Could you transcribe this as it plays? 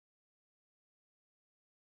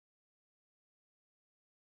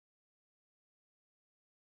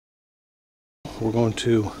we're going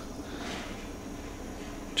to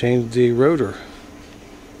change the rotor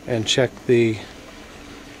and check the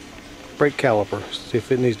brake caliper, see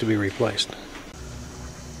if it needs to be replaced.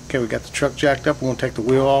 Okay, we got the truck jacked up. We're going to take the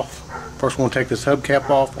wheel off. First we're going to take this hubcap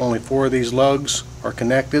off. Only 4 of these lugs are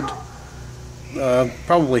connected.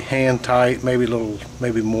 Probably hand tight, maybe a little,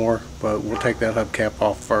 maybe more, but we'll take that hubcap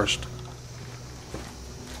off first.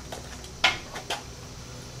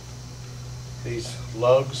 These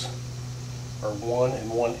lugs are 1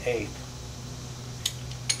 1/8.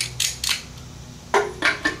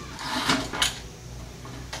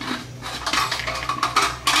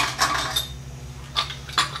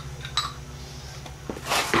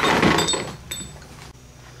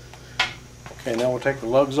 Okay, now we'll take the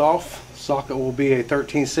lugs off. Socket will be a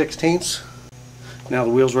 13/16. Now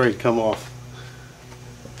the wheel's ready to come off.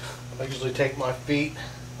 I usually take my feet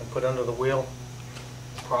and put under the wheel,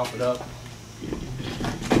 prop it up.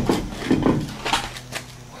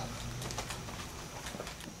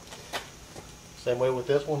 Same way with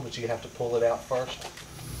this one, but you have to pull it out first.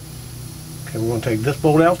 Okay, we're going to take this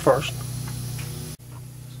bolt out first.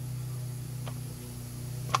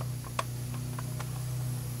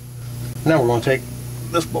 Now we're going to take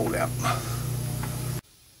this bolt out.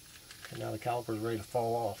 Okay, now the caliper is ready to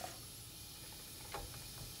fall off.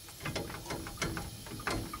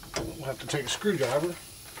 We'll have to take a screwdriver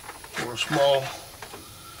or a small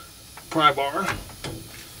pry bar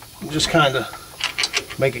and just kind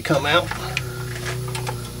of make it come out.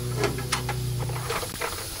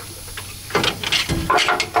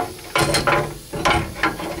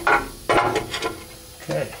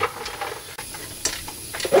 Okay.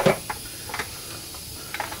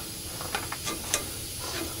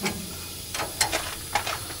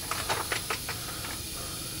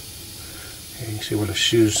 Here you can see where the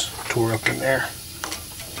shoes tore up in there.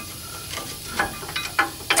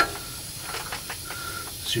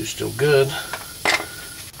 Shoe's still good.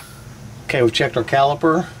 Okay, we've checked our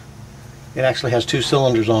caliper. It actually has 2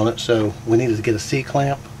 cylinders on it, so we needed to get a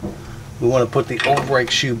C-clamp. We want to put the old brake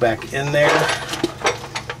shoe back in there.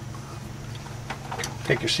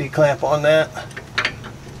 Take your C-clamp on that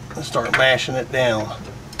and start mashing it down.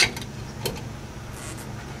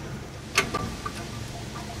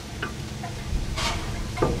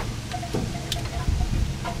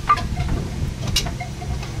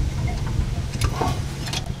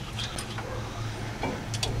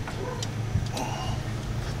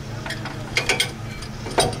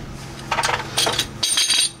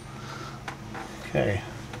 Okay,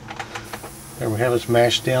 there we have it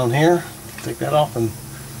mashed down here. Take that off and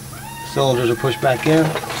the cylinders are pushed back in,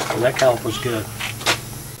 so that caliper's good.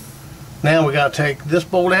 Now we got to take this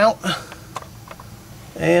bolt out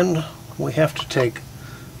and we have to take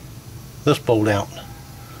this bolt out.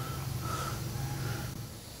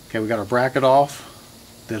 Okay, we got our bracket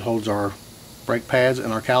off that holds our brake pads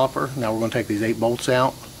and our caliper. Now we're going to take these 8 bolts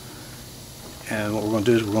out, and what we're going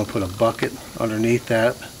to do is we're going to put a bucket underneath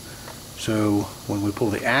that, so when we pull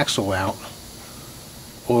the axle out,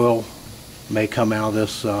 oil may come out of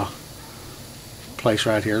this place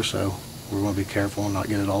right here, so we're going to be careful and not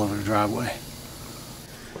get it all over the driveway.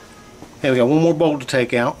 Okay, we got one more bolt to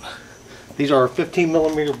take out. These are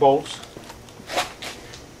 15mm bolts.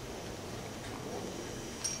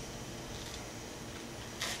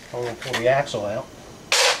 I'm going to pull the axle out.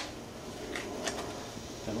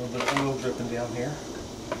 Got a little bit of oil dripping down here.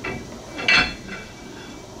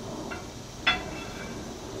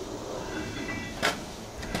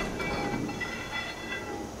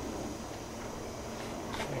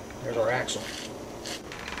 There's our axle.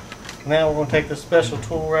 Now we're going to take this special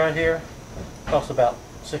tool right here. It costs about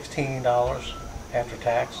 $16 after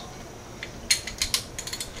tax.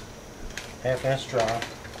 Half-inch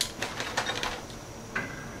drive.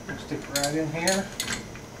 Stick it right in here.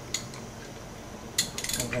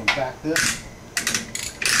 I'm going to back this.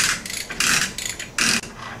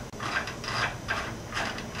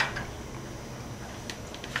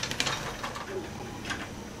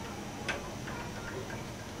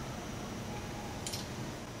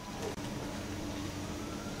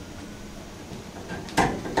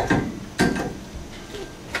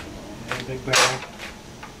 Big barrel.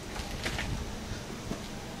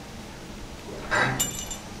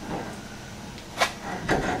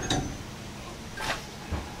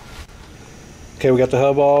 Okay, we got the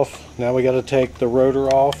hub off. Now we got to take the rotor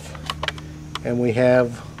off, and we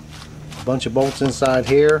have a bunch of bolts inside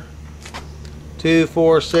here. 2,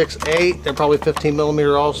 4, 6, 8. They're probably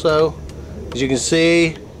 15mm also. As you can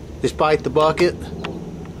see, despite the bucket,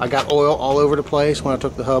 I got oil all over the place when I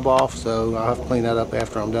took the hub off, so I'll have to clean that up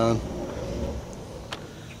after I'm done.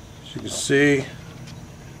 As you can see,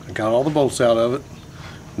 I I got all the bolts out of it.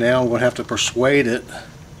 Now I'm going to have to persuade it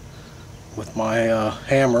with my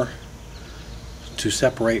hammer to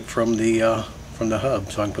separate from the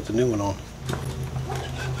hub so I can put the new one on.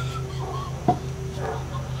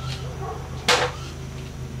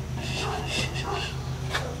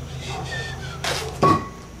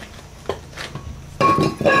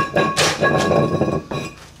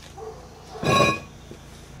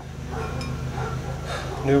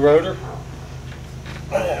 New rotor.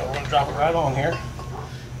 And we're going to drop it right on here.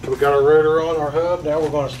 We got our rotor on our hub. Now we're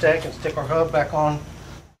going to stack and stick our hub back on.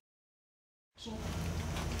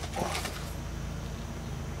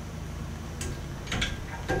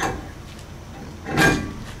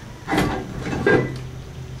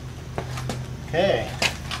 Okay.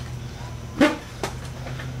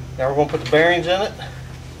 Now we're going to put the bearings in it.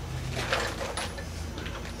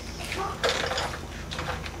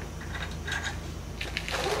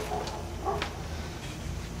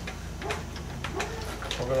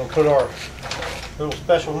 We're going to put our little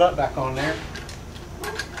special nut back on there.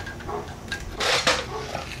 And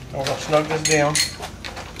we're going to snug this down.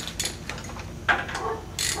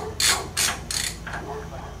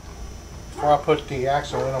 Before I put the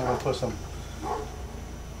axle in, I'm going to put some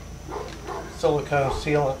silicone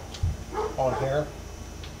sealant on here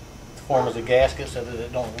to form as a gasket so that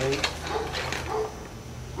it don't leak.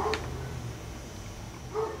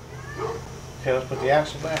 Okay, let's put the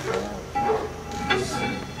axle back on.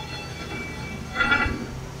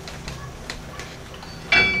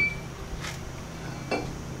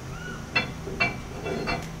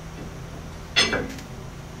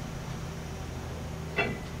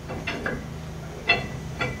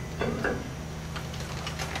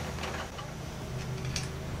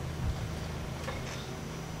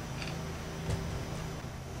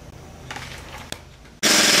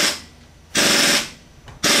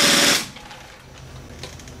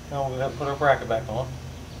 Now we're going to put our bracket back on.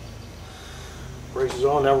 Brakes is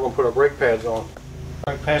on, now we're going to put our brake pads on.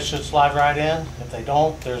 Brake pads should slide right in. If they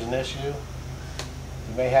don't, there's an issue.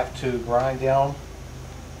 You may have to grind down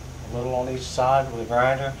a little on each side with a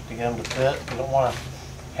grinder to get them to fit. You don't want to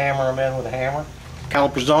hammer them in with a hammer.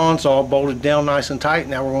 Caliper's on, it's all bolted down nice and tight.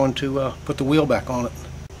 Now we're going to put the wheel back on it.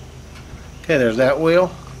 Okay, there's that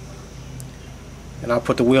wheel. And I'll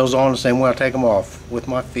put the wheels on the same way I take them off, with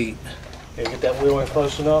my feet. Okay, get that wheel in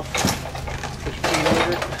close enough. Put your feet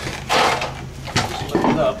under it. Just lift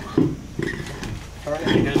it up. Turn it,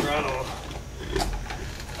 it goes right on.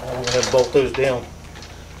 I'm going to bolt those down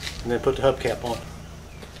and then put the hubcap on.